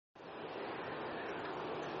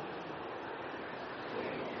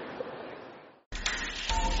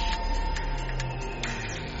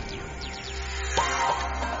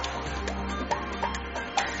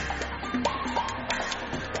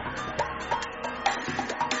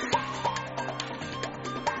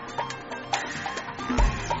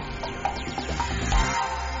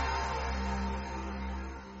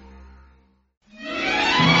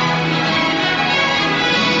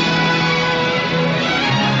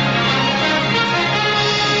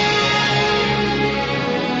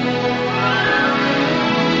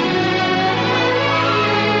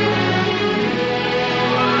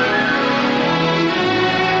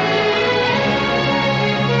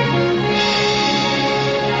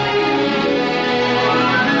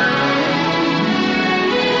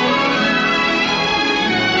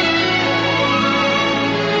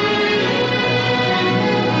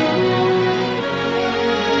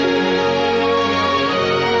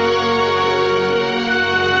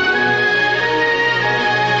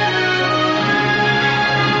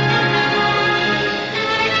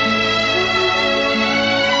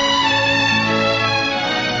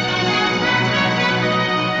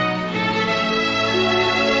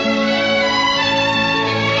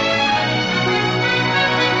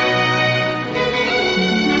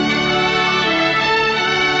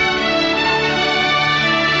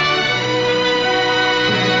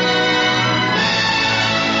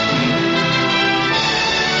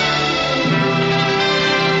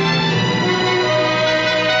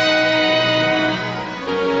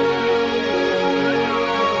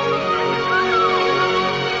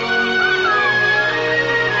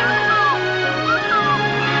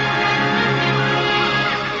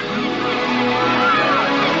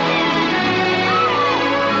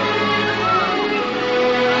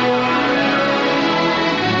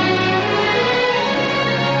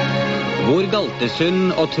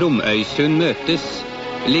Skattesund og Tromøysund møtes,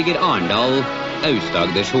 ligger Arendal,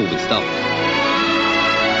 Aust-Agders hovedstad.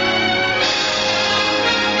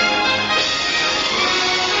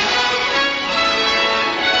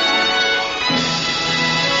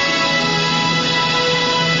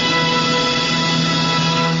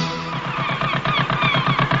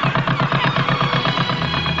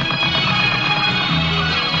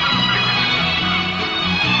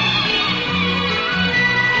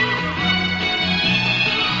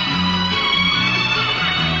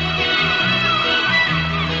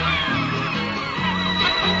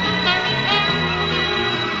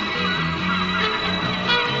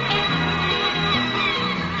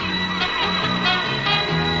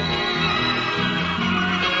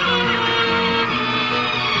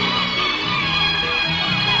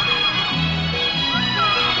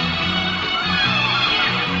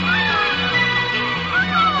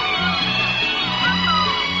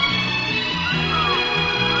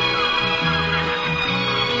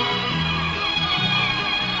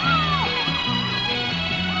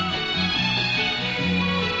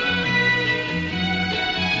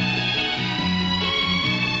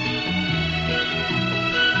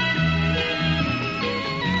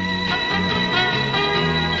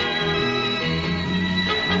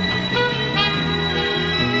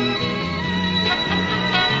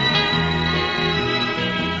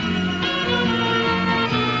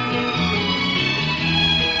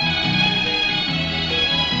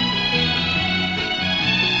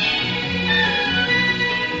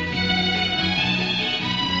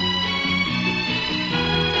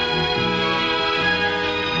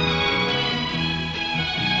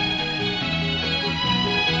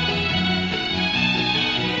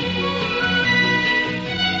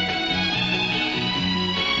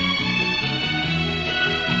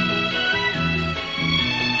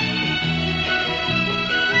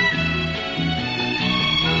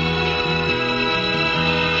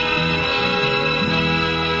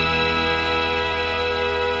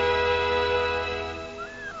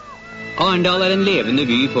 Arendal er en levende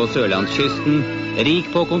by på Sørlandskysten, rik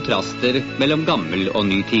på kontraster mellom gammel og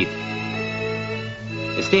ny tid.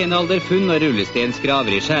 Stenalderfunn og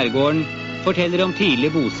rullestensgraver i skjærgården forteller om tidlig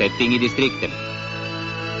bosetting i distriktet.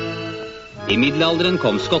 I middelalderen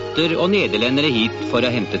kom skotter og nederlendere hit for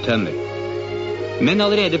å hente tømmer. Men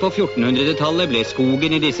allerede på 1400-tallet ble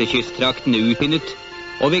skogen i disse kysttraktene utvinnet,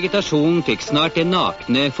 og vegetasjonen fikk snart det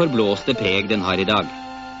nakne, forblåste preg den har i dag.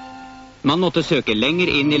 Man måtte søke lenger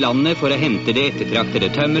inn i landet for å hente det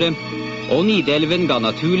ettertraktede tømmeret, og Nidelven ga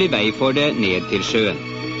naturlig vei for det ned til sjøen.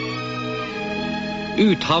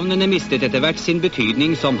 Uthavnene mistet etter hvert sin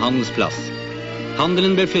betydning som handelsplass.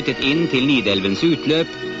 Handelen ble flyttet inn til Nidelvens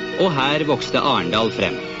utløp, og her vokste Arendal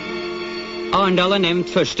frem. Arendal er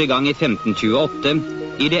nevnt første gang i 1528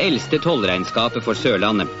 i det eldste tollregnskapet for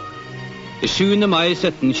Sørlandet. 7. mai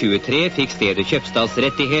 1723 fikk stedet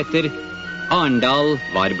kjøpstadsrettigheter. Arendal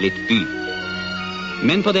var blitt by.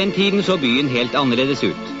 Men på den tiden så byen helt annerledes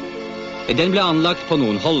ut. Den ble anlagt på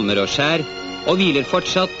noen holmer og skjær, og hviler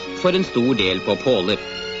fortsatt for en stor del på påler.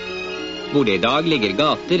 Hvor det i dag ligger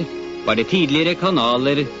gater, var det tidligere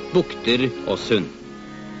kanaler, bukter og sund.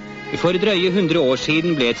 For drøye 100 år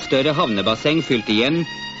siden ble et større havnebasseng fylt igjen,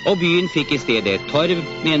 og byen fikk i stedet et torv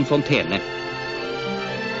med en fontene.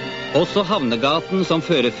 Også havnegaten som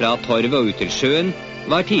fører fra torvet og ut til sjøen,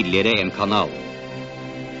 var tidligere en kanal.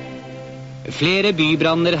 Flere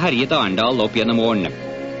bybranner herjet Arendal opp gjennom årene.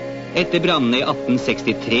 Etter brannene i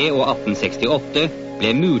 1863 og 1868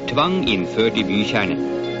 ble murtvang innført i bykjernen.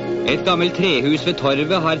 Et gammelt trehus ved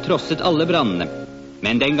torvet har trosset alle brannene,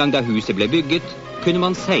 men den gang da huset ble bygget, kunne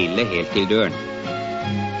man seile helt til døren.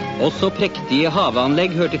 Også prektige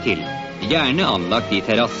haveanlegg hørte til, gjerne anlagt i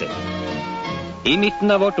terrasser. I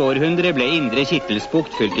midten av vårt århundre ble Indre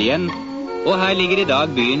Kittelsbukt fylt igjen, og her ligger i dag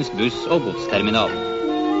byens buss- og godsterminal.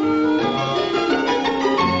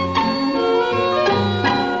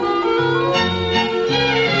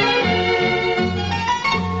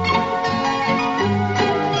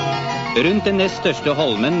 Rundt den nest største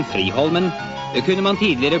holmen, Friholmen, kunne man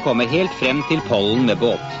tidligere komme helt frem til Pollen med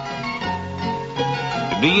båt.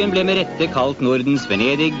 Byen ble med rette kalt Nordens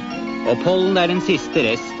Venedig, og Pollen er den siste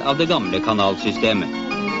rest av det gamle kanalsystemet.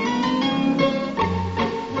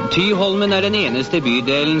 Tyholmen er den eneste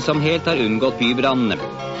bydelen som helt har unngått bybrannene.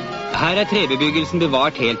 Her er trebebyggelsen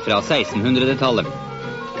bevart helt fra 1600-tallet.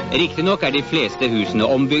 Riktignok er de fleste husene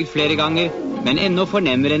ombygd flere ganger, men ennå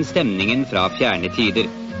fornemmer en stemningen fra fjerne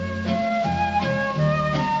tider.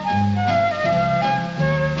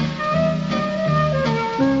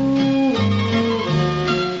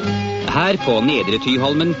 Her på Nedre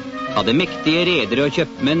Tyholmen hadde mektige redere og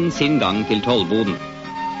kjøpmenn sin gang til tollboden.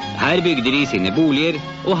 Her bygde de sine boliger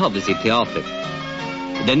og hadde sitt teater.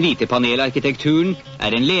 Den hvite panelarkitekturen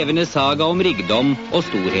er en levende saga om rikdom og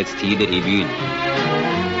storhetstider i byen.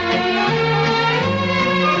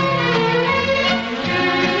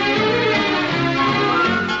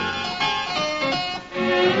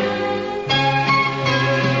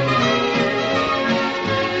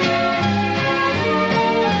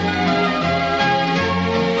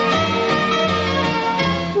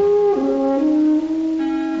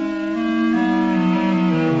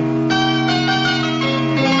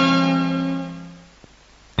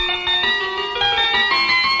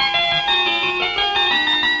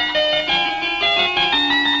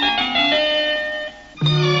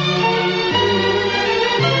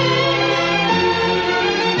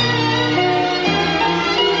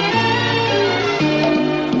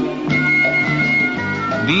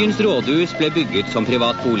 Byens rådhus ble bygget som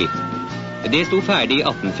privatbolig. Det sto ferdig i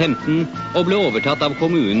 1815 og ble overtatt av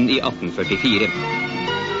kommunen i 1844.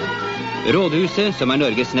 Rådhuset, som er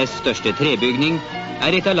Norges nest største trebygning,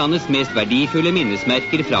 er et av landets mest verdifulle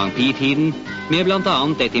minnesmerker fra ampitiden, med blant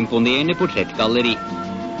annet et imponerende portrettgalleri.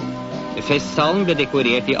 Festsalen ble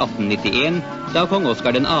dekorert i 1891, da kong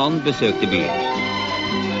Oscar II besøkte byen.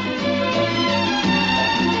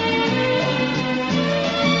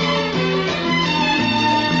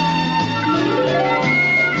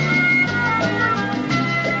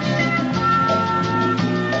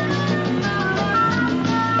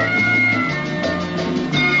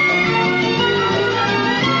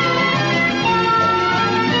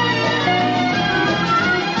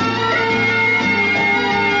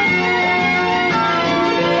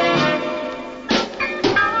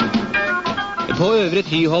 På Øvre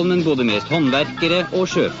Tyholmen bodde mest håndverkere og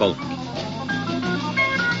sjøfolk.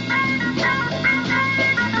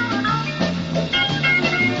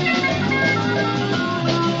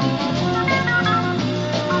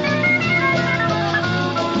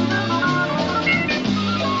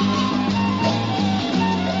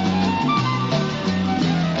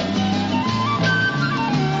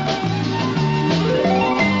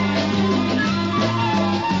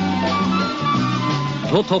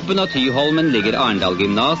 På toppen av Tyholmen ligger Arendal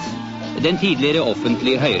Gymnas, den tidligere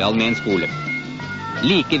offentlige høyrealmenskole.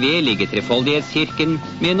 Like ved ligger Trefoldighetskirken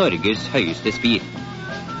med Norges høyeste spir.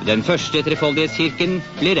 Den første Trefoldighetskirken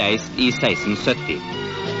ble reist i 1670.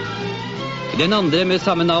 Den andre med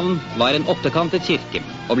samme navn var en åttekantet kirke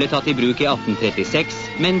og ble tatt i bruk i 1836,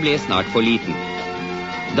 men ble snart for liten.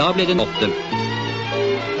 Da ble den 8.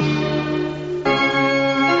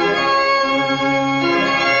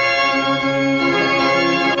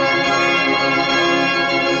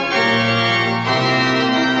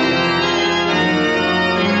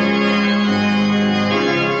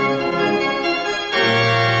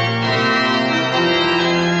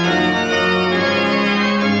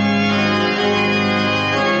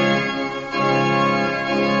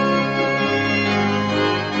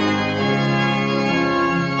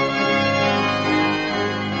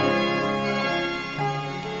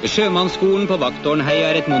 Sjømannsskolen på Vakttårnheia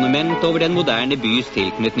er et monument over den moderne bys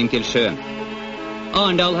tilknytning til sjøen.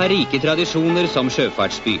 Arendal har rike tradisjoner som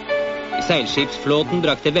sjøfartsby. Seilskipsflåten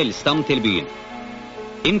brakte velstand til byen.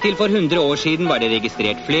 Inntil for 100 år siden var det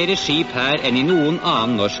registrert flere skip her enn i noen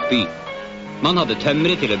annen norsk by. Man hadde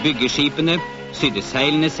tømmeret til å bygge skipene, sydde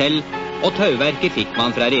seilene selv, og tauverket fikk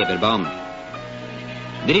man fra reverbanen.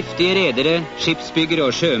 Driftige redere, skipsbyggere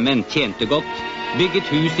og sjømenn tjente godt,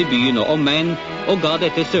 bygget hus i byen og omegn, og ga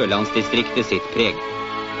dette sørlandsdistriktet sitt preg.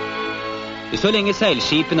 Så lenge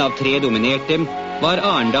seilskipene av tre dominerte, var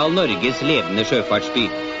Arendal Norges ledende sjøfartsby.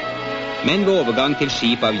 Men ved overgang til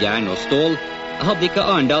skip av jern og stål, hadde ikke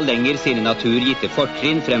Arendal lenger sine naturgitte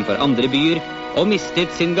fortrinn fremfor andre byer, og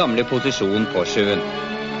mistet sin gamle posisjon på sjøen.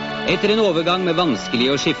 Etter en overgang med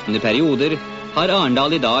vanskelige og skiftende perioder, har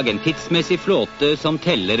Arendal i dag en tidsmessig flåte som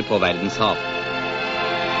teller på verdens hav.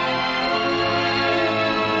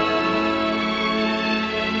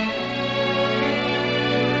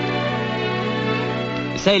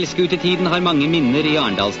 Seilskutetiden har mange minner i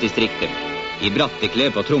Arendalsdistriktet. I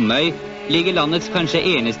Brattekle på Tromøy ligger landets kanskje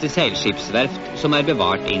eneste seilskipsverft som er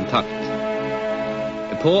bevart intakt.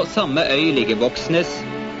 På samme øy ligger Voksnes,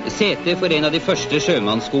 sete for en av de første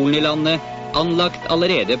sjømannsskolene i landet, anlagt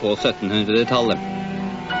allerede på 1700-tallet.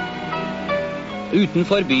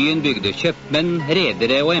 Utenfor byen bygde kjøpmenn,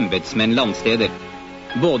 redere og embetsmenn landsteder.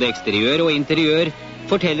 Både eksteriør og interiør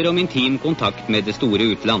forteller om intim kontakt med det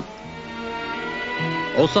store utland.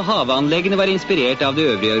 Også havanleggene var inspirert av det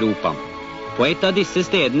øvrige Europa. På et av disse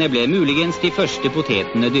stedene ble muligens de første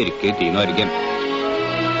potetene dyrket i Norge.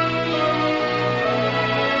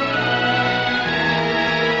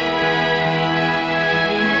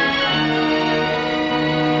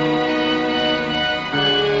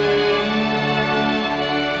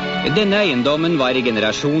 Denne eiendommen var i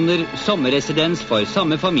generasjoner sommerresidens for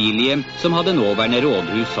samme familie som hadde nåværende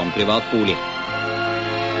rådhus som privatbolig.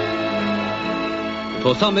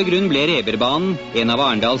 På samme grunn ble Reberbanen, en av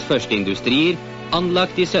Arendals første industrier,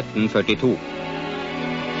 anlagt i 1742.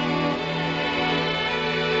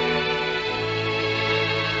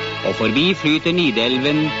 Og forbi flyter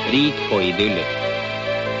Nidelven, rik på idyller.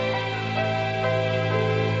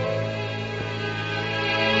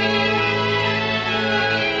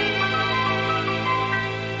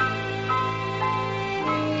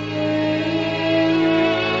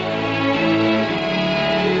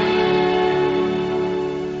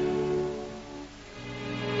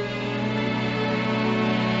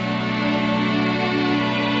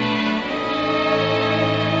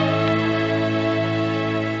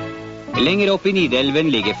 Lenger opp i Nidelven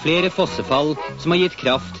ligger flere fossefall som har gitt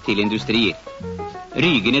kraft til industrier.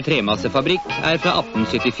 Rygende tremassefabrikk er fra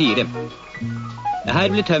 1874.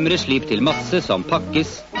 Her ble tømmeret slipt til masse som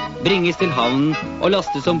pakkes, bringes til havnen og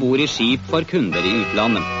lastes ombord i skip for kunder i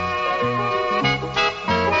utlandet.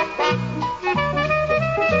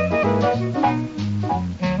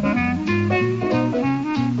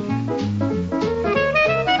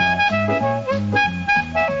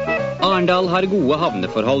 Arendal har gode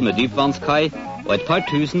havneforhold med dypvannskai, og et par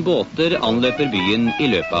tusen båter anløper byen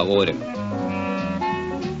i løpet av året.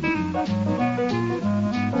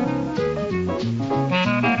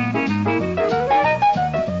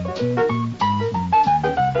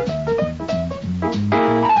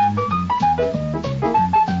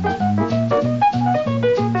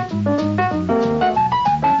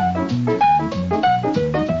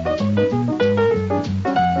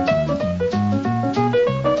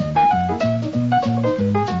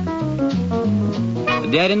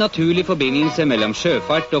 Det er en naturlig forbindelse mellom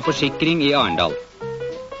sjøfart og forsikring i Arendal.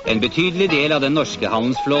 En betydelig del av den norske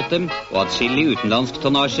handelsflåte og atskillig utenlandsk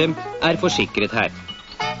tonnasje er forsikret her.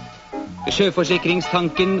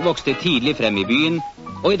 Sjøforsikringstanken vokste tidlig frem i byen,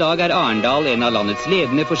 og i dag er Arendal en av landets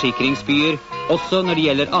ledende forsikringsbyer, også når det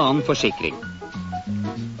gjelder annen forsikring.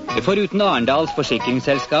 Foruten Arendals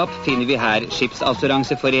forsikringsselskap finner vi her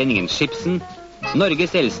Skipsassuranseforeningen Skipsen,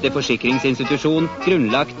 Norges eldste forsikringsinstitusjon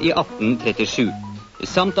grunnlagt i 1837.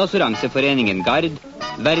 Samt Assuranseforeningen Gard,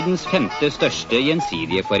 verdens 5. største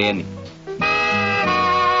gjensidige forening.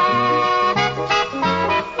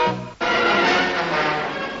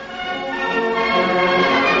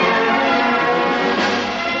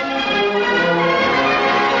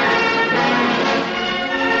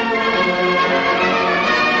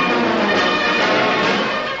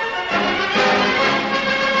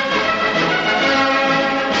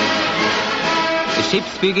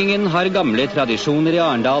 Skipsbyggingen har gamle tradisjoner i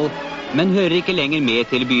Arendal, men hører ikke lenger med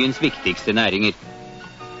til byens viktigste næringer.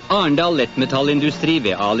 Arendal lettmetallindustri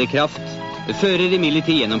ved Ali-Kraft fører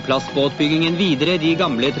imidlertid gjennom plastbåtbyggingen videre de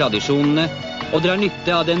gamle tradisjonene og drar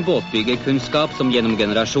nytte av den båtbyggerkunnskap som gjennom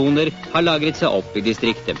generasjoner har lagret seg opp i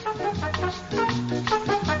distriktet.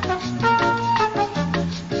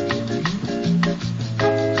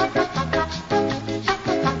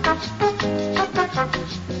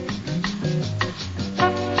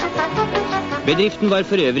 Bedriften var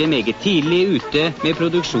for øvrig meget tidlig ute med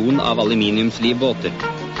produksjon av aluminiumslivbåter.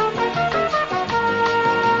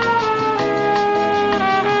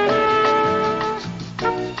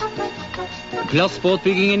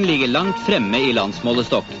 Plastbåtbyggingen ligger langt fremme i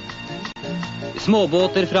landsmålestokk.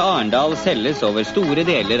 Småbåter fra Arendal selges over store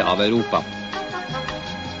deler av Europa.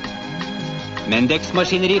 Men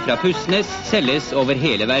dekksmaskineri fra Pussnes selges over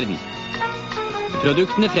hele verden.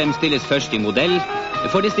 Produktene fremstilles først i modell,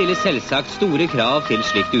 for det stilles selvsagt store krav til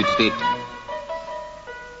slikt utstyr.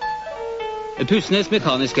 Pussnes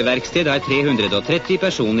Mekaniske Verksted har 330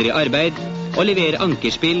 personer i arbeid og leverer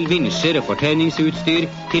ankerspill, vinsjer og fortøyningsutstyr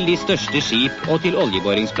til de største skip og til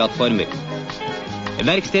oljeboringsplattformer.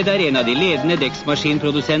 Verkstedet er en av de ledende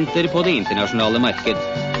dekksmaskinprodusenter på det internasjonale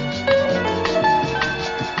marked.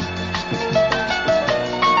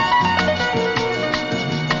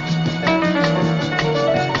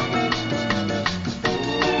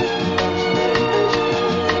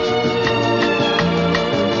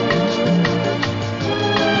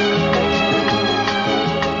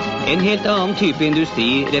 En helt annen type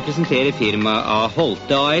industri representerer firmaet A.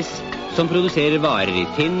 Holte AS, som produserer varer i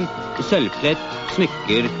tinn, sølvplett,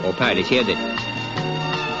 smykker og perlekjeder.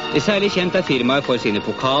 Særlig kjent er firmaet for sine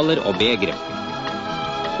pokaler og begre.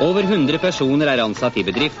 Over 100 personer er ansatt i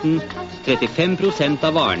bedriften, 35%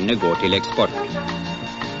 av varene går til eksport.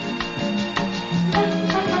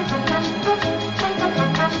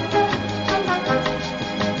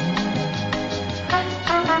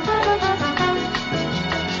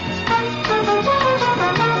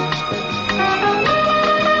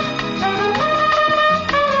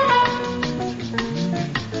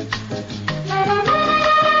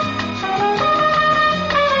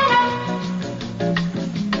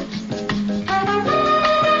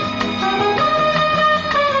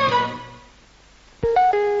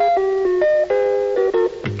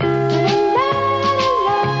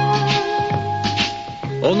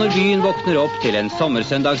 Og når byen våkner opp til en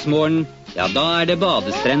sommersøndagsmorgen, ja, da det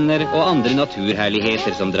badestrender og andre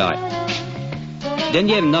naturherligheter som drar. Den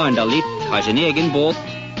jevne Arendalitt har sin egen båt,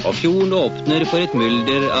 og fjorden åpner for et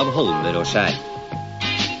mulder av holmer og skjær.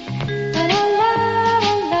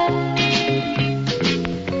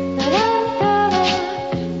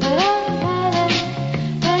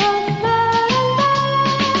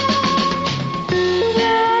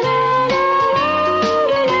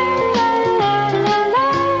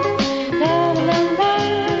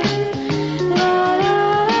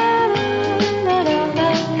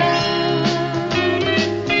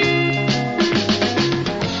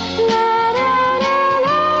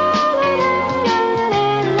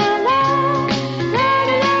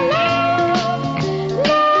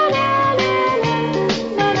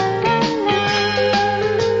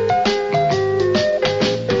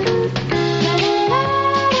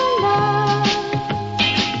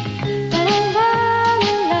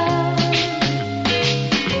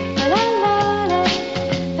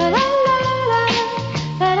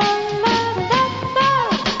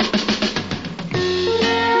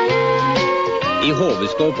 I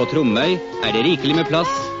Hoveskov på Tromøy det rikelig med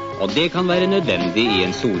plass, og det kan være nødvendig i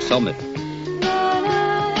en solsommer.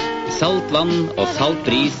 Salt vann og salt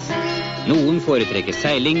bris, noen foretrekker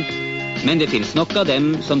seiling, men det finnes nok av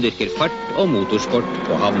dem som dyrker fart og motorsport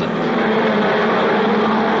på havnen.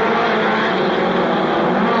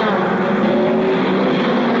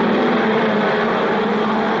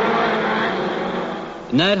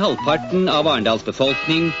 Nær halvparten av Arendals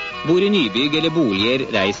befolkning bor i nybygg eller boliger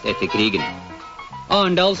reist etter krigen.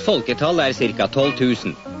 Arendals folketall ca. 12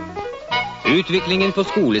 000. Utviklingen på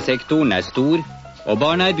skolesektoren stor, og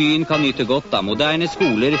barna i byen kan nyte godt av moderne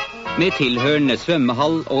skoler med tilhørende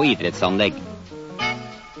svømmehall og idrettsanlegg.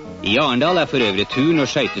 I Arendal for øvrig turn- og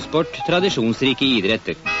skøytesport tradisjonsrike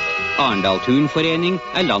idretter. Arendal Turnforening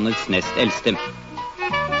landets nest eldste.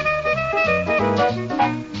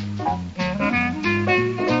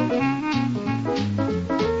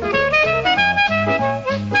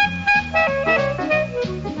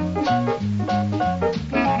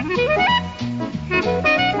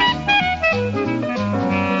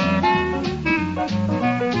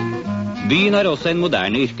 Byen har også en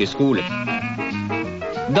moderne yrkesskole.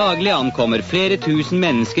 Daglig ankommer flere tusen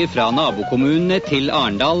mennesker fra nabokommunene til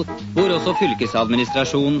Arendal, hvor også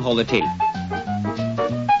fylkesadministrasjonen holder til.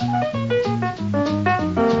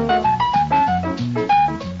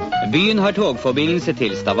 Byen har togforbindelse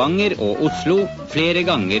til Stavanger og Oslo flere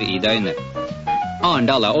ganger i døgnet.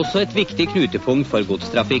 Arendal også et viktig knutepunkt for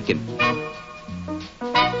godstrafikken.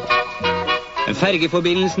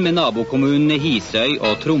 Fergeforbindelsen med nabokommunene Hisøy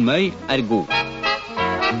og Tromøy god.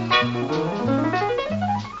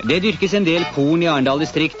 Det dyrkes en del korn i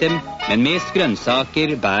Arendal-distriktet, men mest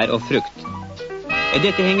grønnsaker, bær og frukt.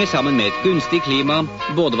 Dette henger sammen med et gunstig klima,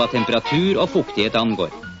 både hva temperatur og fuktighet angår.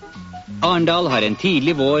 Arendal har en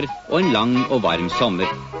tidlig vår og en lang og varm sommer.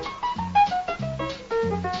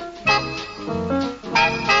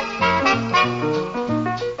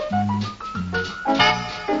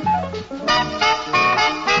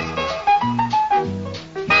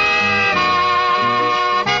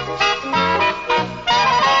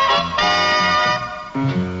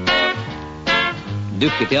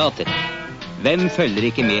 Dukketeater. Hvem følger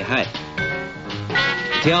ikke med her?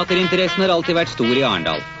 Teaterinteressen har alltid vært stor i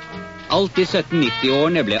Arendal. Alt i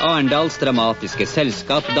 1790-årene ble Arendals dramatiske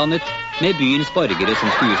selskap dannet med byens borgere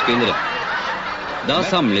som skuespillere. Da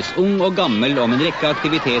samles ung og gammel om en rekke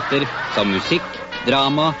aktiviteter som musikk,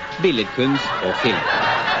 drama, billedkunst og film.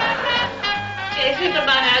 Jeg sitter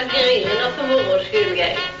bare her og griner og for moro skyld,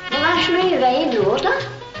 Geir. Men hva slår i veien nå, da?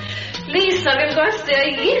 Lisa vil godt se å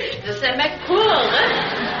gifte seg med Kåre.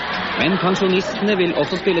 Men pensjonistene vil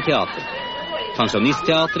også spille teater.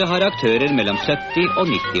 Pensjonistteatret har aktører mellom 70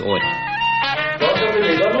 og 90 år. Hva skal vi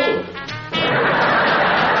middag nå?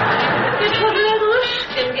 Jeg tror du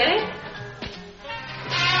rusken, Geir.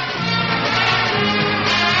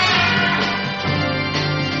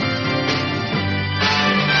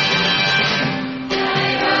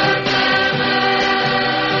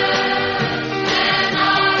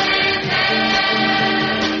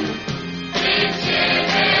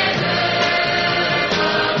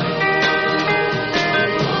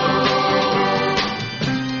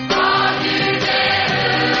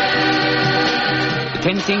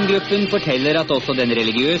 Tensing-gruppen forteller at også den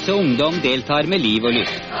religiøse ungdom deltar med liv og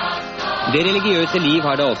lyst. Det religiøse liv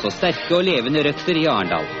har da også sterke og levende røtter i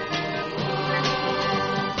Arendal.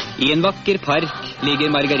 I en vakker park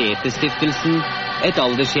ligger Margarete-stiftelsen, et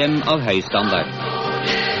aldershjem av høy standard.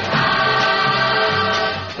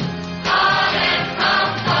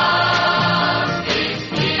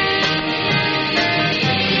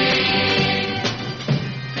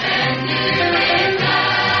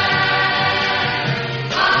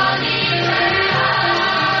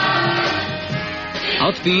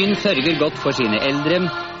 At byen sørger godt for sine eldre,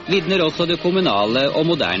 vitner også det kommunale og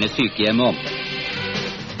moderne sykehjemmet om.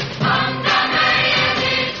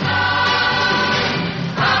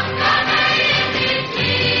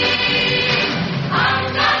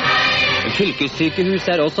 Fylkessykehus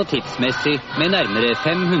er også tidsmessig, med nærmere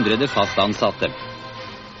 500 fast ansatte.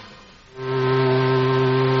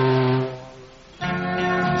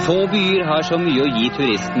 Få byer har så mye å gi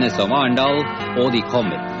turistene som Arendal, og de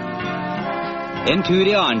kommer. En tur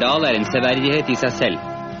i Arendal er en severdighet i seg selv.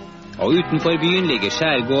 Og utenfor byen ligger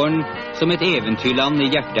skjærgården som et eventyrland i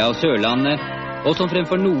hjertet av Sørlandet, og som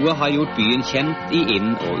fremfor noe har gjort byen kjent i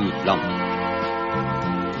inn- og utland.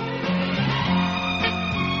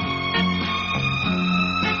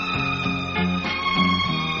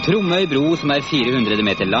 Tromøy bro, som er 400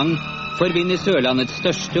 meter lang, forbinder Sørlandets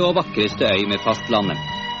største og vakreste øy med fastlandet.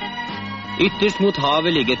 Ytterst mot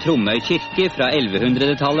havet ligger Tromøy kirke fra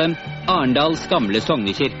 1100-tallet, Arendals gamle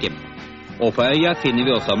sognekirke. Og på øya finner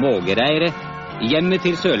vi også Mågereiret, hjemmet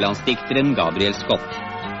til sørlandsdikteren Gabriel Scott.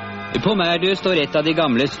 På Mærdø står et av de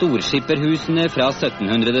gamle storskipperhusene fra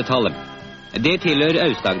 1700-tallet. Det tilhører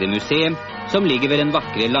Aust-Agder-museet, som ligger ved den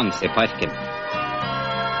vakre Langseparken.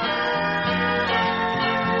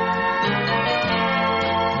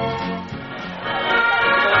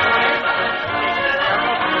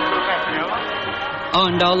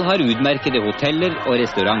 Arendal har utmerkede hoteller og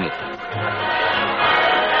restauranter.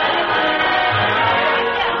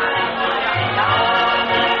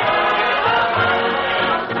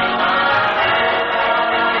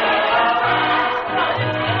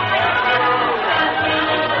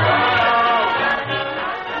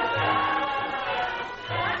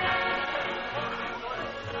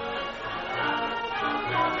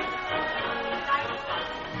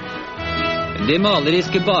 Det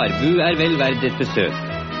maleriske Barbu er vel verdt et besøk.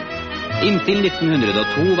 Inntil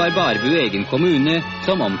 1902 var Barbu egen kommune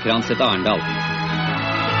som omkranset Arendal.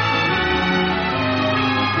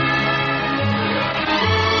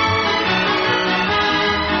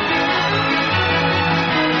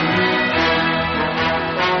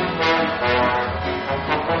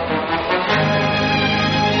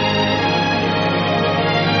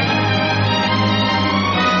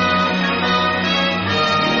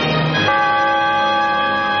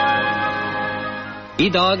 I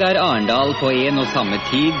dag er Arendal på en og samme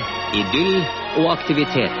tid idyll og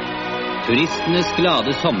aktivitet. Turistenes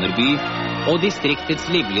glade sommerby og distriktets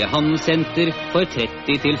livlige handelssenter for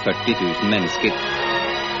 30 til 40 000 mennesker.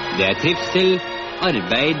 Det er trivsel,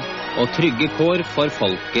 arbeid og trygge kår for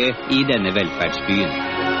folket i denne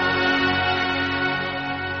velferdsbyen.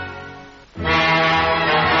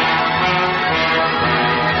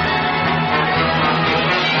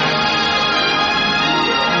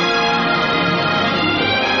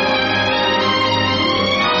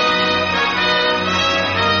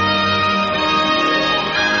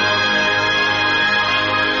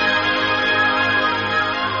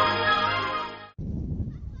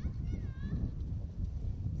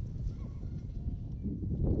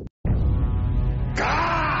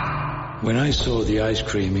 When I saw the ice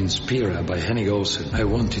cream in Spira by Henning Olsen, I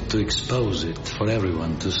wanted to expose it for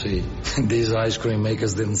everyone to see. These ice cream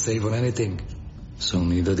makers didn't save on anything, so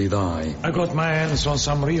neither did I. I got my hands on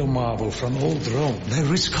some real marble from old Rome. They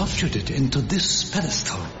resculptured it into this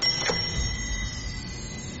pedestal.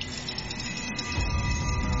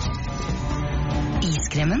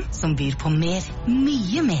 Iskremen som byr på mer,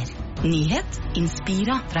 mye mer. Nyhet,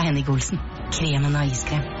 Inspira fra Henning Olsen. Kremen av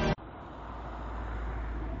iskrem.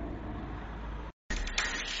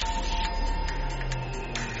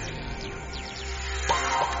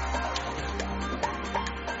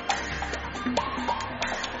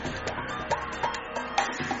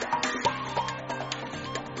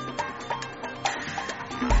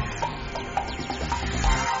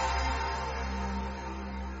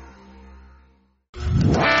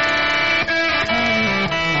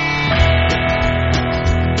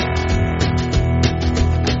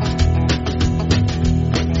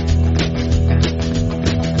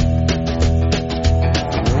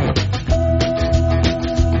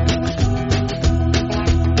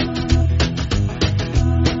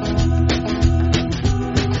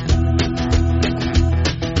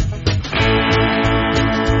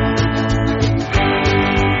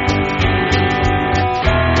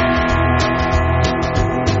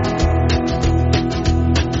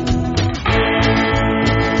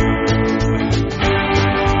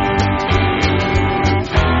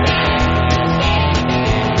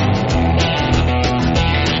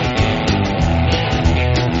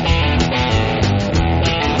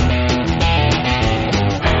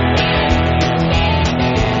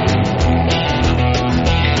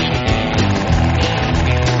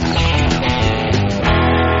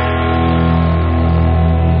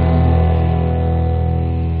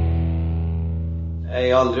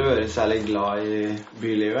 vært særlig glad i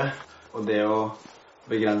bylivet, og det å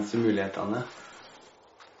begrense mulighetene.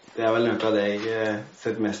 Det vel noe av det jeg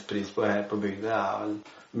setter mest pris på her på bygda, vel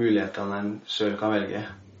mulighetene en selv kan velge.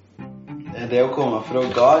 Det å komme fra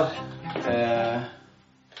gard,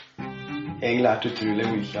 jeg lærte utrolig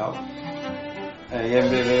mye av. Jeg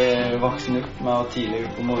ble voksen opp med å tidlig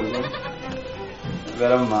opp på morgenen,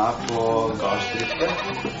 være med på gardsdriftet.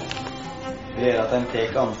 Det gjør at en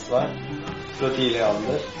tar ansvar fra tidlig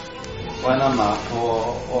alder, og en med på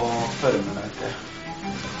å forme noe.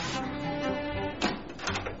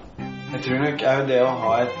 Jeg tror nok også det å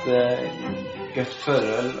ha et godt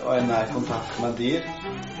forhold og en nær kontakt med dyr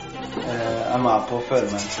med på å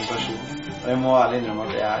forme en situasjon. Og jeg må ærlig innrømme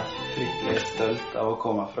at jeg fryktelig stolt av å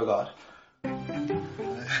komme fra gard.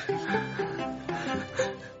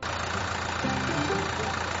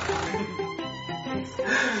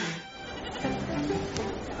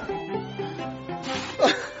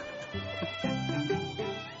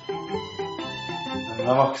 Jeg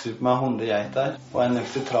har vokst opp med hundegeiter og en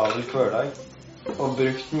nøkter travel hverdag, og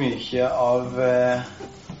brukt mye av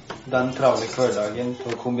den travle hverdagen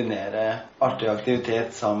til å kombinere artig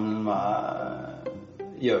aktivitet sammen med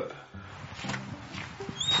jobb.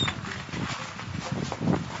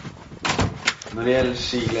 Når det gjelder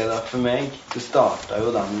skigleder for meg, så startet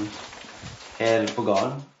jo den her på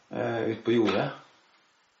garden, ut på jordet.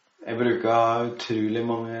 Jeg bruker utrolig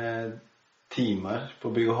mange timer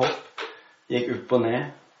på å bygge hopp. Gikk opp og ned,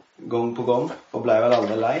 gang på gang, og ble vel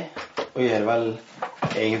aldri lei, og gjør vel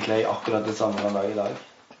egentlig akkurat det samme den dag i dag.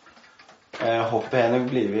 Hoppet har nok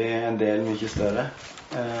blitt en del mye større,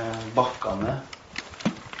 bakkene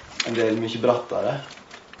en del mye brattere,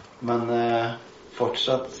 men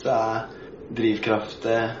fortsatt er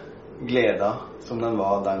drivkraften gleda som den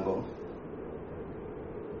var den gang.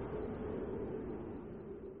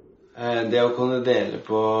 Det å kunne dele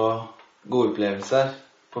på gode opplevelser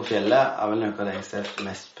på fjellet vel noe av det jeg setter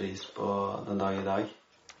mest pris på den dag i dag.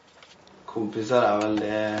 Kompiser vel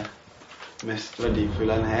det mest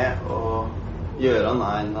verdifulle en har, og Gjøran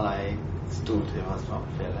en av de stortrives med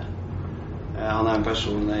på fjellet. Han en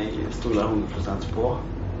person jeg stoler 100% på.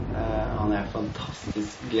 Han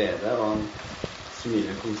fantastisk glede, og han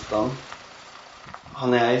smiler konstant.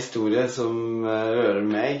 Han en historie som rører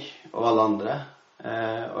meg og alle andre,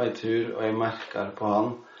 og jeg tror, og jeg merker på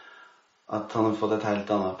han, at han har fått et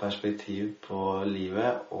helt annet perspektiv på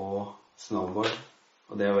livet og snowboard,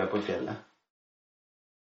 og det å være på fjellet.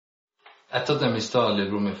 Etter at jeg mistet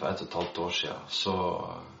lillebroren min for 1,5 år siden, så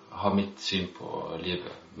har mitt syn på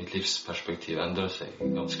livet, mitt livsperspektiv endret seg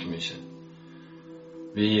ganske mye.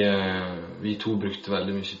 Vi to brukte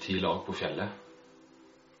veldig mye tid i lag på fjellet,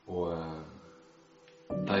 og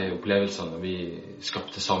de opplevelsene vi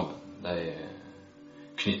skapte sammen, de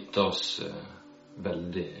knyttet oss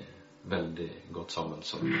veldig godt sammen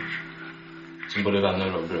som både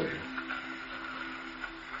venner og brødre.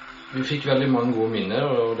 Vi fikk veldig mange gode minner,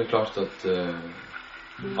 og det er klart at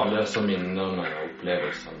alle disse minnene og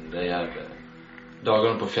opplevelsene, det gjør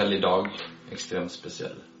dagene på fjellet i dag ekstremt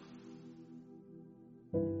spesielle.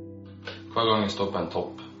 Hver gang jeg står på en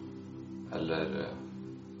topp, eller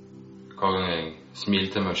hver gang jeg smiler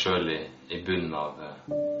til meg selv i bunnen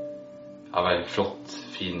av en flott,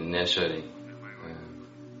 fin nedkjøring,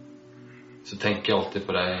 så tenker jeg alltid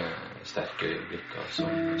på de sterke øyeblikkene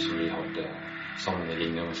som vi hadde sammen i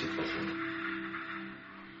lignende situasjoner.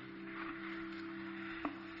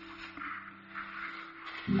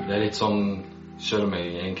 Det er litt sånn, selv om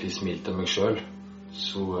jeg egentlig smilte meg selv,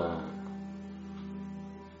 så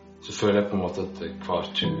føler jeg på en måte at hver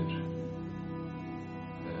tur,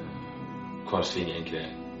 hver sving egentlig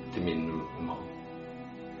til minne om han.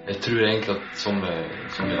 Jeg tror egentlig at sånn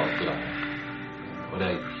vil alltid være, og det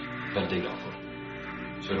er jeg veldig glad for,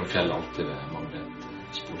 selv om fjellet alltid vil mangle et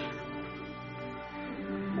spor.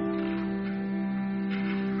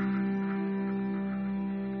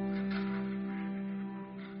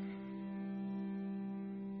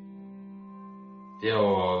 Det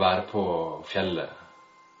å være på fjellet,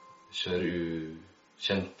 kjøre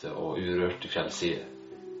ukjente og urørte fjellsider,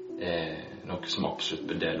 er noe som absolutt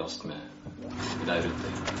bør deles med de rundt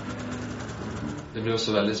deg. Det blir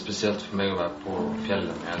også veldig spesielt for meg å være på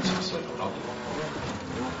fjellet med en som Søren Olav.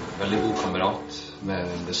 Veldig god kamerat med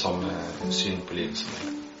det samme syn på livet som meg.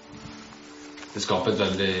 Det skaper et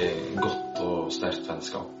veldig godt og sterkt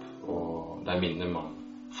vennskap, og de minner man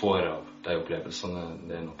får av de opplevelsene,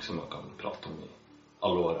 det er noe som man kan prate om i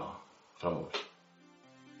alle årene fremover.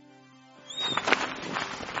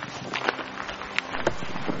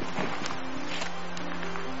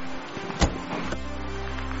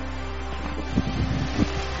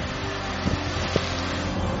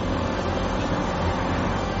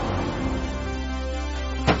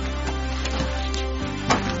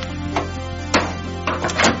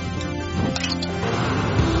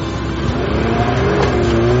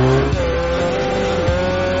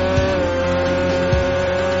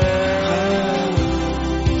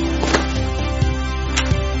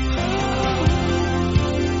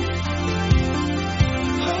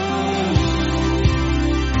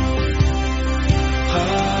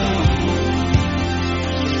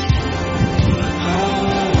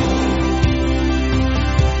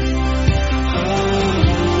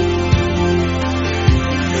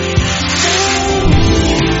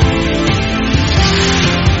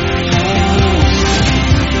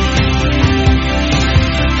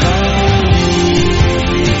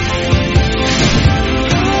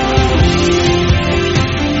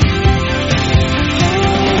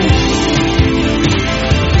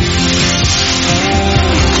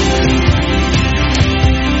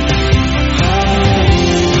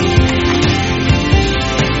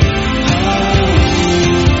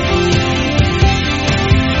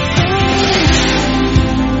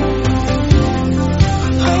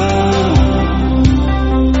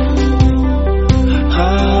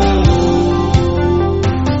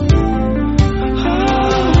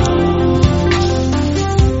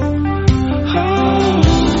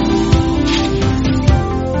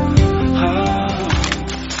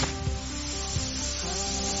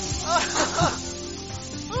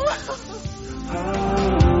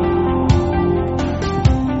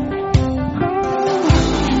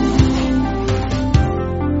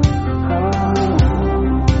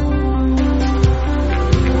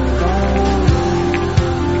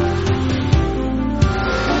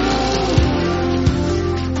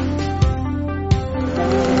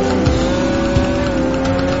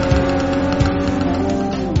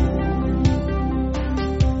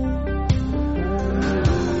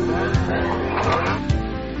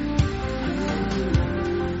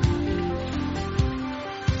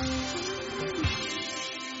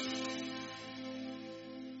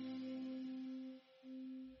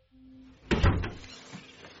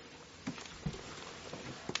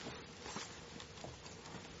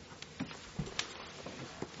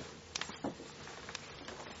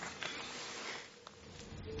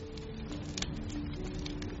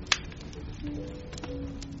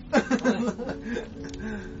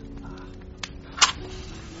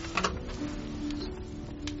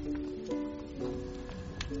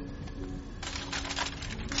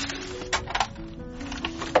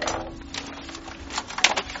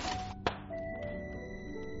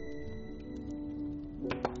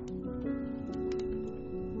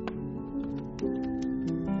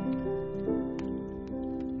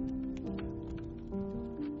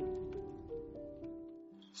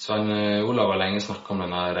 Svein Olav har lenge snakket om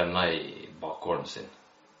denne renna i bakgården sin,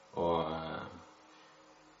 og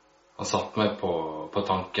han satt meg på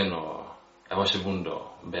tanken, og jeg var ikke vond å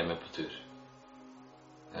be meg på tur.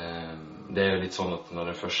 Det jo litt sånn at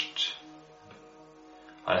når jeg først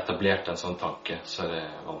har etablert en sånn tanke, så det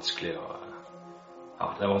vanskelig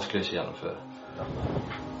det vanskelig å ikke gjennomføre.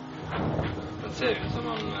 Den ser ut som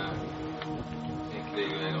han egentlig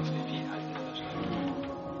ganske fin her.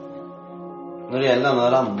 Når det gjelder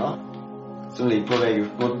denne randa, som ligger på vei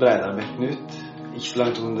opp mot Breidarbekk-Knut, ikke så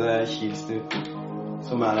langt under Kilsnuten,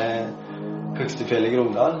 som det høyeste fjellet i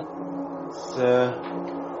Gromdal, så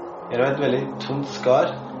det et veldig tomt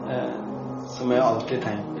skar, som jeg alltid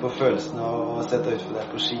tenkt på følelsen av å sette ut for det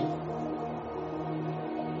på ski.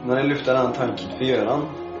 Når jeg luftet denne tanken for Gøran,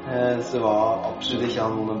 så var absolutt ikke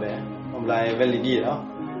han vond å be. Han ble veldig gira,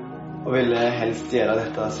 og ville helst gjøre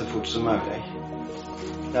dette så fort som mulig.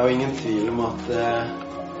 Det jo ingen tvil om at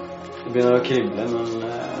det begynner å krible når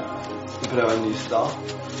du prøver en ny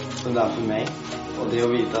start, som det for meg. Og det å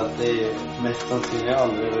vite at det mest sannsynlig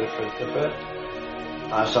aldri har vært følt det før,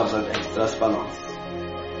 selvsagt ekstra spennende.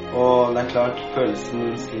 Og det klart, følelsen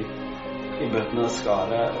sitter i bøtten av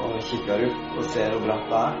skaret og kikker opp og ser hvor bratt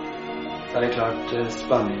det så det klart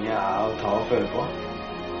spenningen å ta og føle på.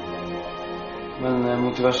 Men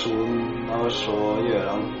motivasjonen av å se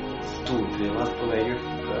Gøran stortrives på vei opp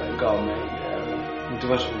ga meg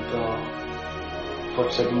motivasjon til å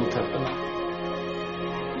fortsette mot toppen.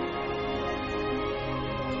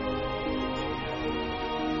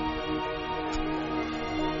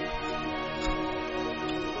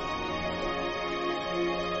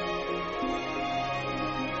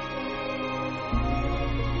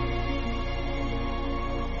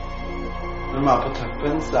 Når man på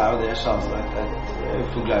toppen, så jo det selvsagt et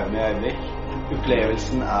uforglemmelig øyeblikk.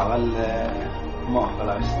 Opplevelsen vel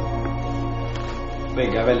makeløs.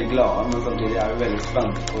 Begge veldig glade, men samtidig vi veldig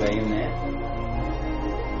spente på veien ned.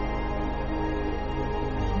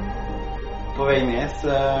 På veien ned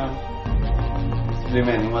så blir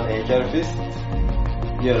meningen om at jeg kjører først.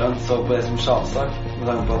 Gøran så på det som selvsagt, med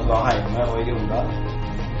tanke på at jeg var hjemme og i Gromdal.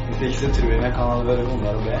 Hvis ikke så tror jeg kan ha vært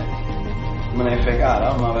vondere å be. Men jeg fikk æra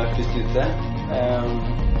med å være først ute.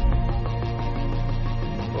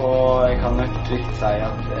 Og jeg kan nok trygt si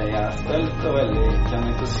at jeg stolt og veldig kan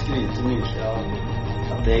ikke skryte mye av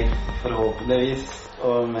at jeg forhåpentligvis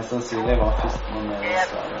og mest sannsynlig var først med å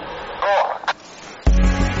svare.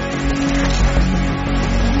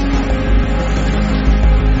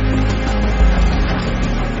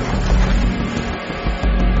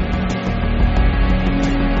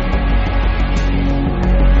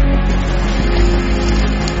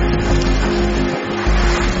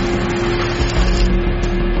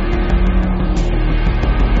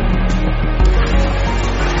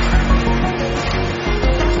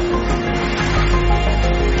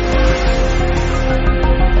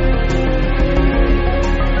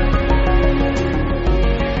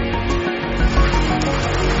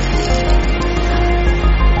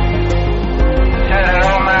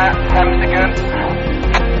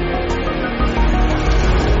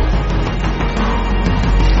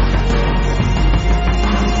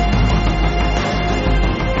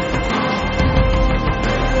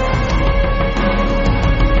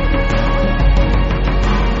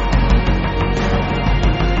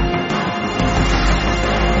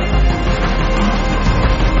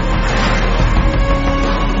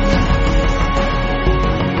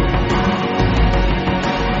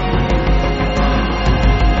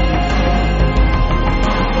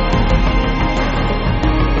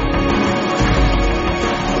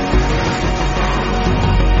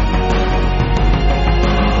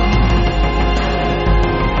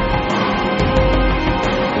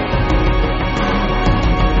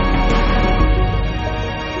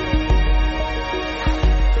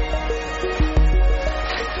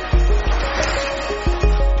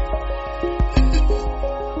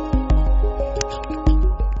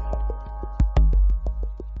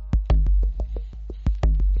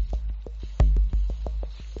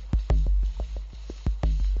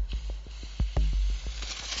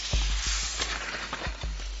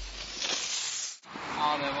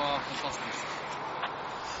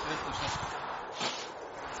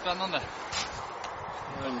 Spennende.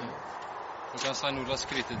 Så kan Svein Ola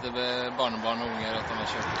skryte til barnebarn og unger at han har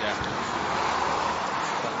kjørt hjertet.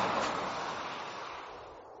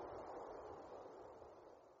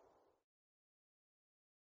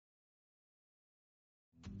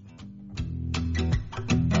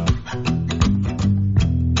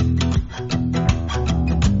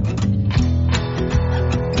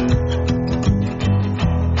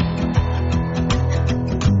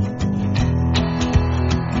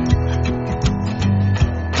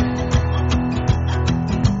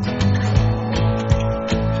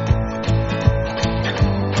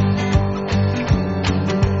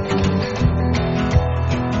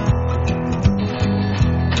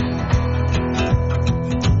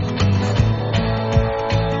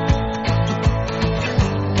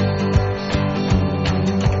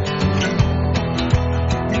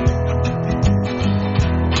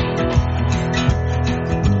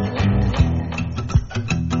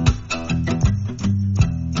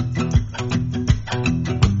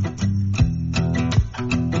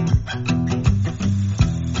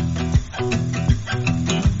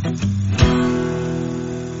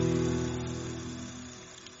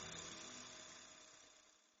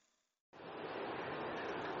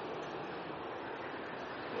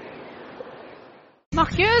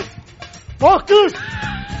 Markus!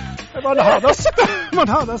 Man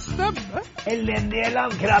har da stemme. Elendige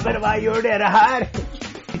landkrabber, hva gjør dere her?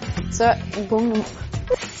 Så,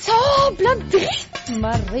 sabla dritt,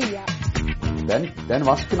 Maria. Den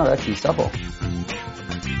vasken har jeg tisset på.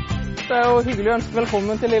 Det er jo hyggelig å ønske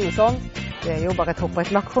velkommen til Lillesand. Det er jo bare et hopp og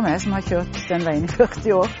et lakk for meg som har kjørt den veien i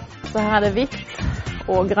 40 år. Så her er det hvitt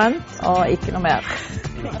og grønt og ikke noe mer.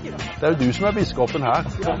 Det er jo du som er biskopen her.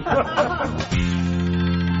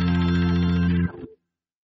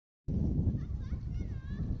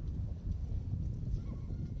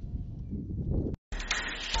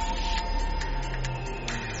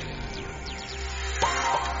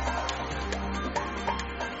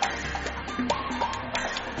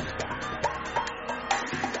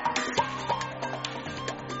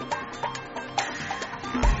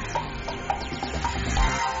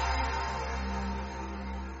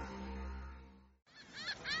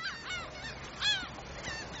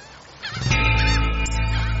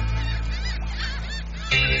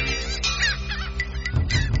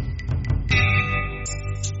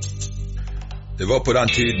 Det var på den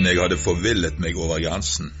tiden jeg hadde forvillet meg over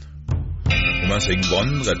grensen, og mens jeg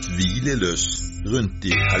vandret hvileløs rundt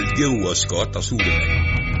i Helgeroas gater så det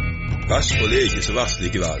meg. Vestfold er ikke så verst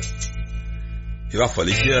likevel. I hvert fall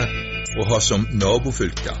ikke å ha som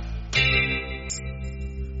nabofylke.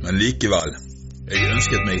 Men likevel, jeg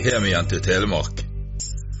ønsket meg hjem igjen til Telemark.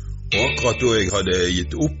 Og akkurat da jeg hadde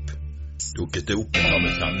gitt opp, dukket det opp en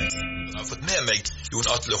gammel kjenning. Jeg har fått med meg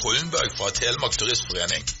Jon Atle Holmberg fra Telemark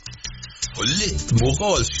Turistforening. Og litt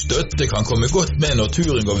moralsk støtte kan komme godt med når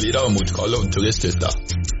turen går videre mot Kallov turisthytta.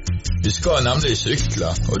 Vi skal nemlig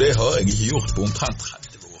sykle, og det har jeg ikke gjort på omtrent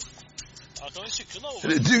 30 år. Er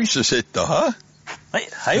det du som sitter her?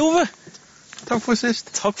 Hei Ove. Takk for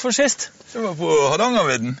sist. Takk for sist. Det var på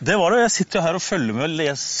Hardangervidden. Det var det, jeg sitter her og følger med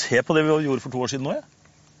og ser på det vi gjorde for 2 år siden nå, ja.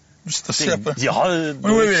 Du sitter og ser på det? Ja, det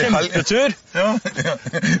var kjempetur. Ja,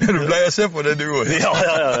 du pleier å se på det du også.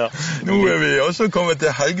 Ja. Nå er vi også kommet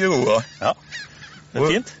til Helgeroa. Ja, det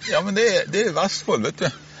er fint. Ja, men det er Vestfold, vet du.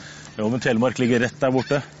 Jo, men Telemark ligger rett der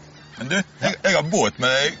borte. Men du, jeg har båt,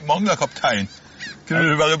 men jeg mangler kaptein.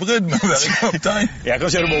 Kunne du være brydd med å være kaptein? Jeg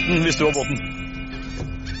kan kjøre båten hvis du har båten.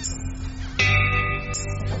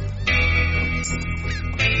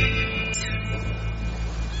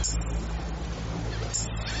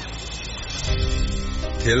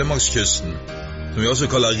 Telemarkskysten, som vi også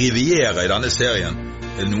kaller Riviera i denne serien,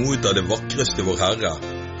 er noe av det vakreste vår Herre,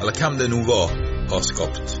 eller hvem det nå var, har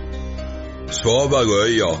skapt. Svaberg og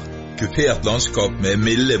øyer, kupert landskap med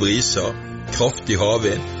milde briser, kraftig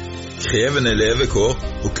havvind, krevende levekår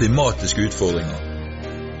og klimatiske utfordringer.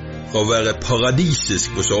 Fra å være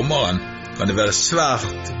paradisisk på sommeren kan det være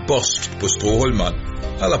svært barskt på Stråholmen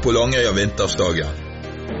eller på Langøya vintersdagen.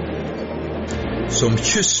 Som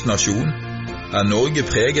kystnasjon er Norge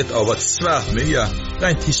preget av at svært mye,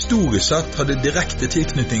 rent historisk sett, hadde direkte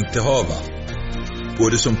tilknytning til havet.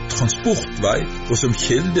 Både som transportvei og som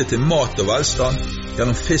kilde til mat og velstand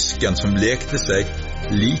gjennom fisken som lekte seg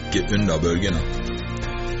like under bølgene.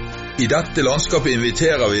 I dette landskapet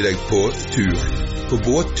inviterer vi deg på tur, på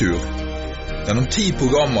båttur, gjennom 10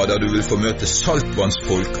 programmer der du vil få møte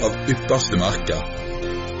saltvannsfolk av ypperste merke.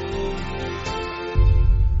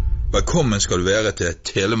 Velkommen skal du være til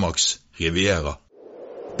Telemarks Riviera.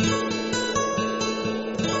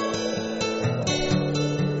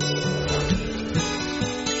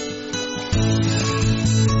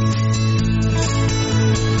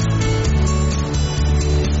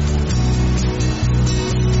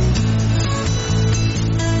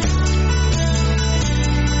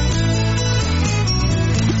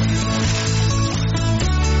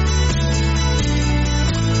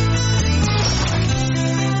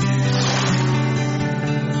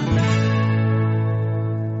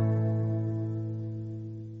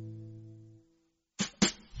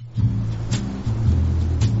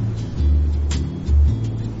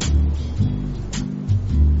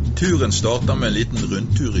 Turen starter med en liten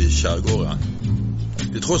rundtur i skjærgården.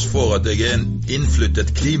 Til tross for at jeg en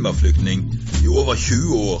innflyttet klimaflyktning i over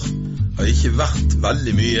 20 år, har jeg ikke vært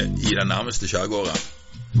veldig mye i den nærmeste skjærgården.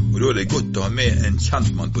 Og da det godt å ha med en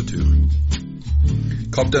kjentmann på tur.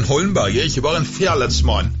 Kaptein Holmberg ikke bare en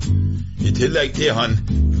fjellets-mann. I tillegg han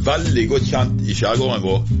veldig godt kjent i skjærgården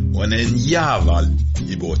vår, og han en jævel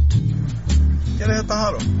i båt. Hva det heter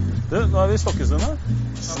her da? Du, nå vi Stokkestundet.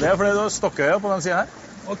 Det fordi du har Stokkøya på den siden her.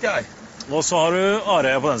 Ok. Og så har du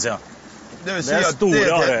Arøya på den siden. Det vil si at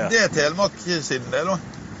det Telemark-siden det da?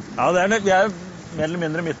 Ja, vi mer eller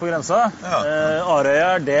mindre midt på grensa. Ja.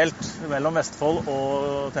 Arøya delt mellom Vestfold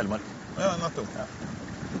og Telemark. Ja, nettopp. Ja.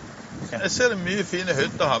 Jeg ser det mye fine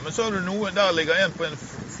hytter her, men så har du noe, der ligger en på en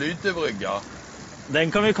flytebrygge.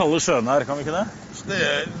 Den kan vi kalle sjønær, kan vi ikke det?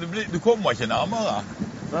 Du kommer ikke nærmere.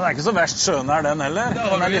 Den ikke så verst sjønær den heller.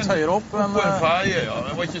 Den litt høyere opp. På en ferie, ja.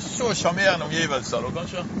 Det var ikke så charmerende omgivelser da,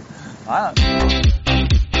 kanskje? Nei.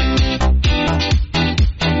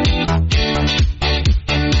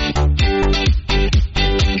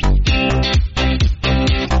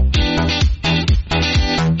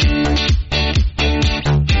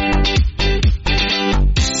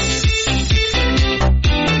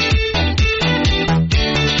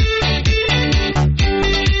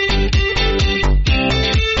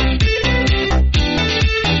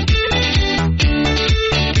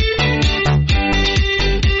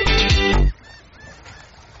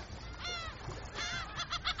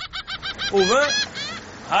 Ove,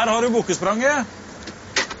 her har du bukkespranget.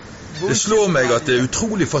 Det slår meg at det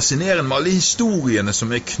utrolig fascinerende med alle historiene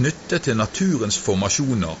som knyttet til naturens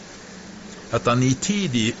formasjoner. Etter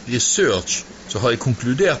nitidig research så har jeg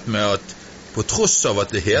konkludert med at på tross av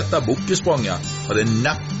at det heter bukkespranget, har det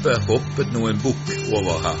neppe hoppet noen bukk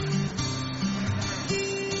over her.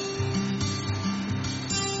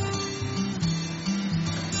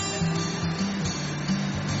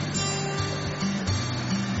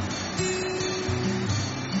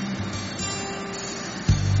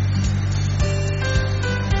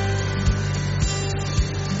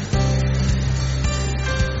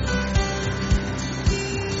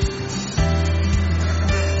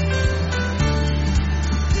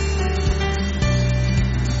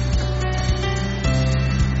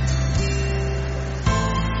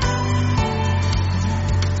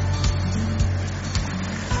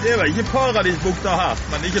 Det var ikke paradisbukta her,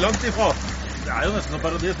 men ikke langt ifra. Det jo nesten noe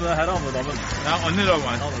paradis, men det her Andedammen. Ja,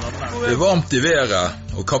 Andedammen. Det varmt i været,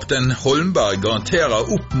 og kaptein Holmberg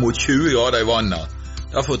garanterer opp mot 20 grader i vannet.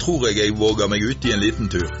 Derfor tror jeg våger meg ut i en liten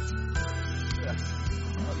tur.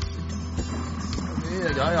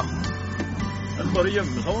 Det greier. Det bare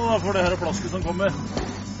gjemme seg da, for det her plasket som kommer.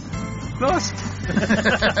 Plask?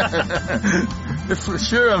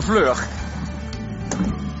 Sjøen flør.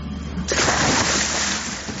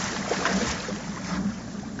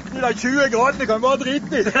 De 20 gradene kan bare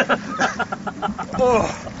drite i.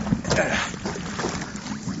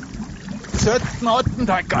 17-18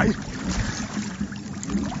 tenker jeg.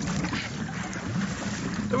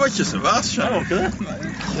 Det var ikke så verst, skjønner. Det var ikke det?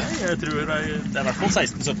 Nei, jeg tror det i hvert fall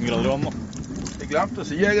 16-17 grader i vann nå. Jeg glemte å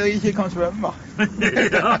si jeg ikke kan svømme. Ja.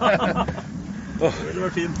 Det ville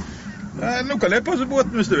vært fint. Nå kan jeg passe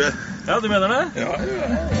båten hvis du vil. Ja, du mener det? Ja,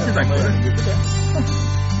 ikke tenk på det.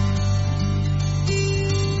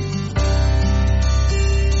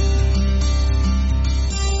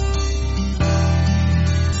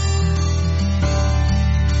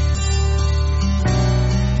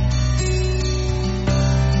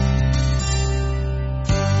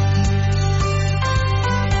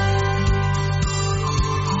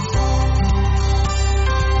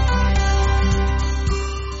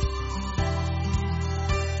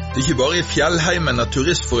 Det ikke bare i fjellheimen at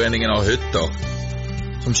turistforeningen har hytter.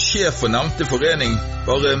 Som sjef for nevnte forening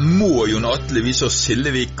bare må Jon Atle vise oss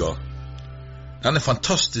Sildevika. Denne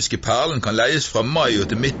fantastiske perlen kan leies fra mai og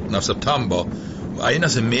til midten av september, og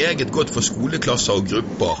egner seg meget godt for skoleklasser og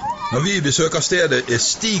grupper. Når vi besøker stedet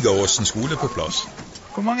Stigeråsen skole på plass.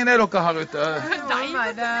 Hvor mange dere her ute? Nei,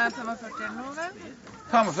 er det 45 eller noe, vel?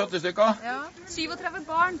 45 stykker? Ja, 37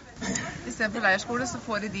 barn. I stedet for leirskole så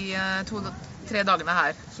får de 2-3 dagene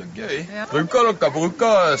her. Så gøy. Ja.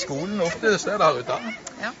 Bruker skolen ofte stedet her ute?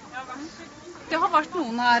 Ja. Det har vært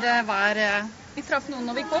noen her vi traff noen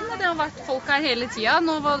når vi kom, og det har vært folk her hele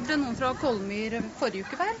tiden. Nå var det noen fra Kolmyr forrige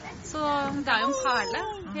uke vel. Så det jo en perle.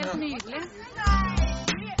 Helt nydelig.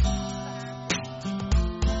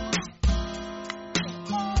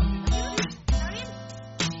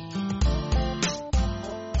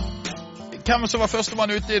 Hvem som var første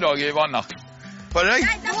mann ute i dag i vannet? Var det deg?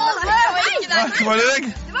 Nei, det var ikke deg. Var det deg?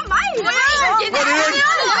 Det var meg!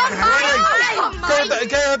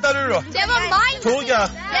 Hva heter du da? Det var meg! Torgeir?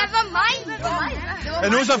 Det var meg! Er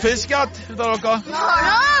det noen som har fisket av dere?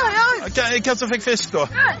 Ja. Hvem som fikk fisk da?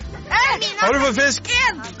 Har du fått fisk?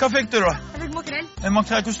 Hva fikk du da? Jeg fikk makrell. En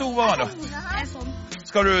makrell, hvor stor var den da? Sånn.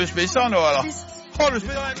 Skal du spise den da, eller? Har du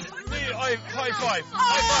spist en ny high five?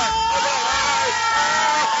 High five!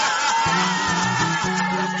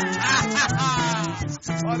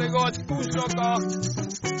 Ha det godt, kos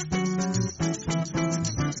dere!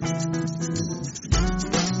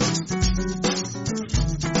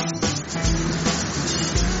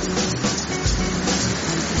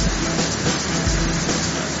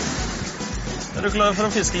 Er du klar for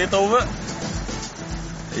å fiske litt, Ove?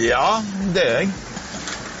 Ja, det er jeg.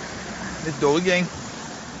 Litt dorging.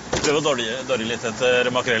 Prøv å dorge litt etter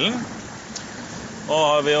makrellen. Nå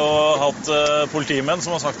har vi jo hatt politimenn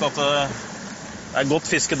som har sagt at det er godt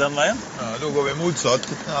fiske den veien. Ja, da går vi motsatt,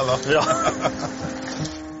 eller? Ja.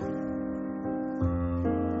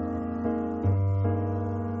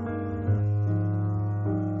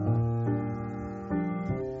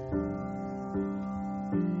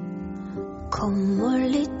 Kom og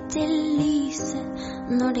lytt til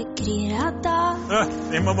lyset når det gryr av dag.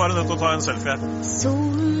 Vi må bare nødt til å ta en selfie her.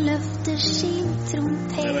 Solen løfter sin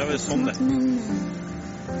trompet mot munnen.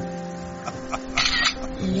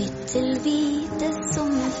 Lytt til hvite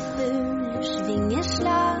sommerfuglers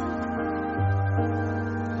vingeslag.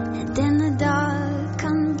 Denne dag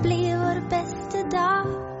kan bli vår beste dag.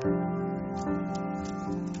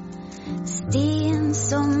 Stien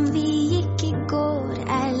som vi gikk i går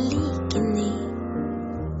er like ny.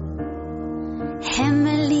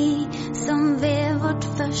 Hemmelig som ved vårt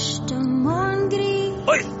første morgengry.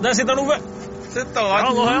 Oi, der sitter han, Ove! Sitter han? Ja,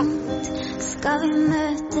 nå har jeg. Skal vi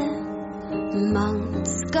møte, mangt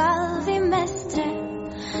skal vi mestre.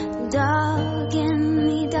 Dagen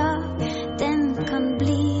i dag, den kan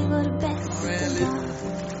bli vår beste dag.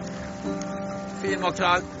 Fin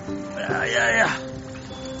makrell. Ja.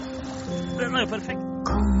 Den er jo perfekt.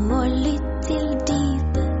 Kom og lytt til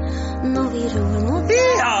dypet når vi ror mot deg.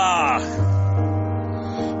 Ja!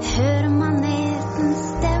 Hør maneten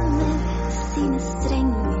stemmer sine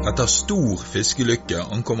strenger. Etter stor fiskelykke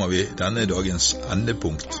ankommer vi denne dagens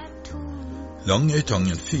endepunkt.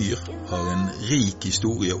 Langøytangen fyr har en rik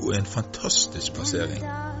historie og en fantastisk plassering.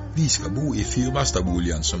 Vi skal bo i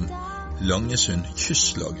fyrmesterboligen som Langesund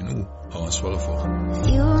kystlag nå har ansvaret for.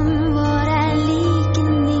 Fjorden vår er like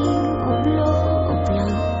ny og blå og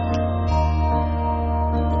blank.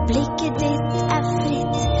 Blikket ditt er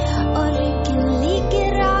fritt og ryggen ligger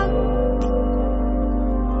rak.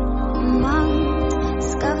 Mangt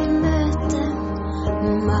skal vi møte,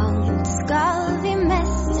 mangt skal vi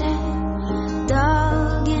mestre.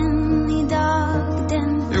 Dagen i dag, den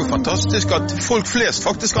Det er jo fantastisk at folk flest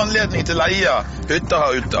faktisk har anledning til å leie hytter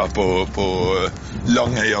her ute på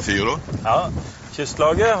Langøyafyr da. Ja,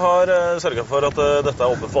 kystlaget har sørget for at dette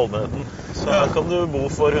er åpent for allmennheten. Så her kan du bo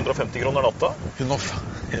for 150 kroner natta. 150?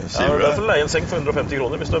 Ja, det er for å leie en seng for 150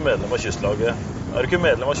 kroner hvis du er medlem av kystlaget. Er du ikke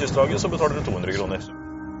medlem av kystlaget, så betaler du 200 kroner.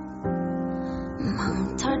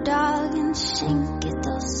 mangt har dagen skjenket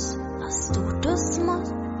oss av stort og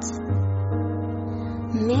smått.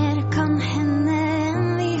 Mer kan hende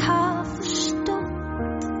enn vi har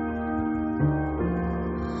forstått.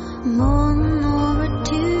 Månen over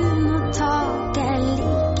tun og tak er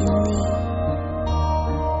like ny.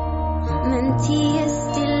 Men tie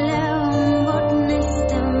stille om vårt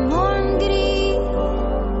neste morgengry.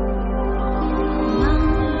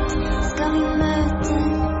 Mangt skal vi møte,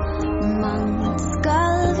 mangt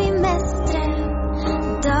skal vi mestre.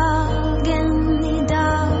 Dagen i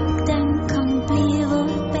dag, den kan bli vår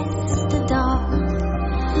beste dag.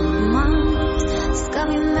 Mangt skal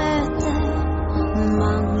vi møte,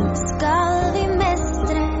 mangt skal vi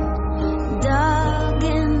mestre.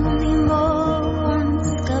 Dagen i morgen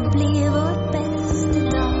skal bli vår beste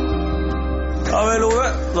dag. Ja vel, Ove.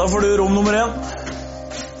 Da får du rom nummer 1.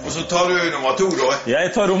 Og så tar du nummer 2 da?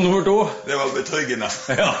 Jeg tar rom nummer 2. Det var betryggende.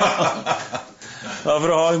 Ja. Da får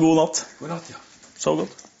du ha en god natt. God natt, ja. Sov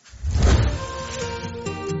godt.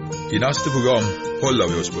 I neste program holder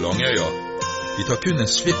vi oss på Langøya. Vi tar kun en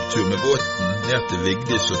svipptur med båten ned til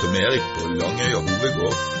Vigdis og Tom Erik på Langøya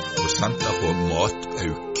hovedgård og senter for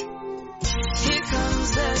matauk. Here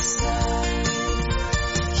comes the sun.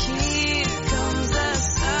 Here comes the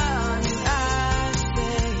sun. I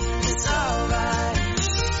say it's all right.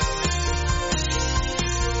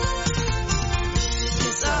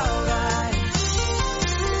 It's all right.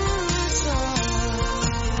 It's all right.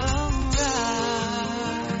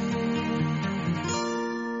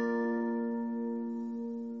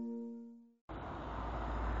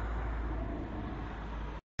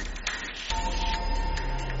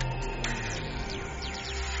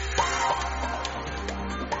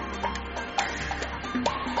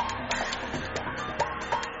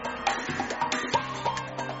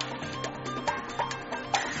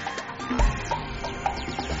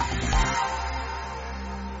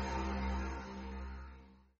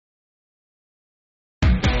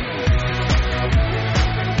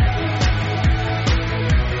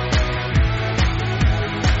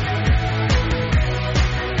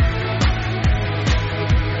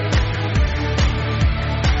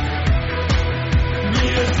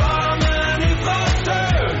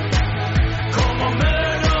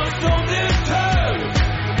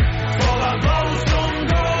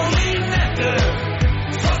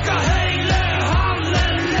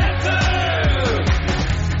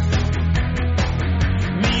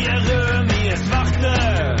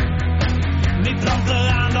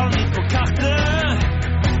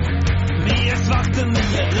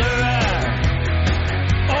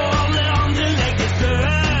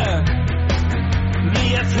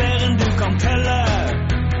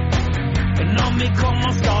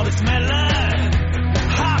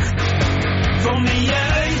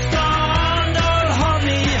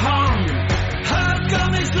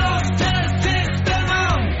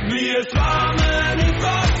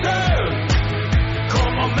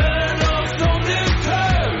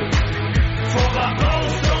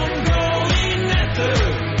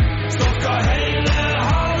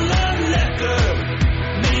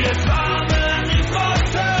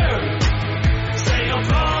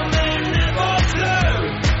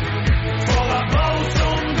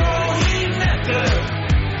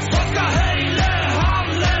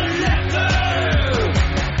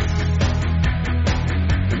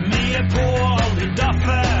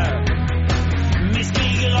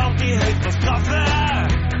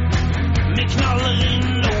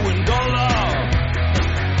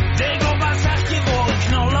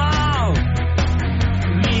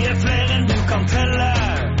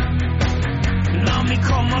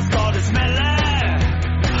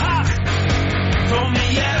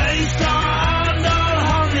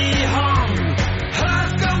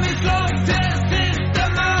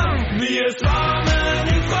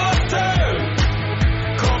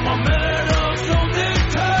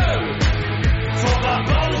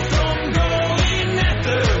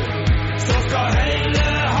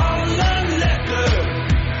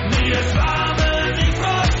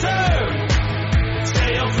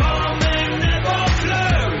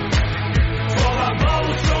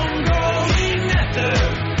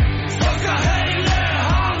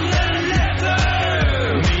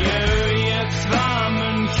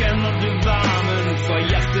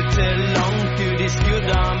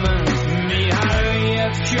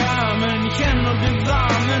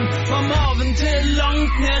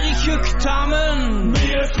 Ned i tjukktarmen.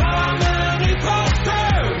 Vi svarmen i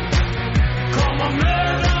fortau. Kommer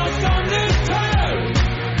med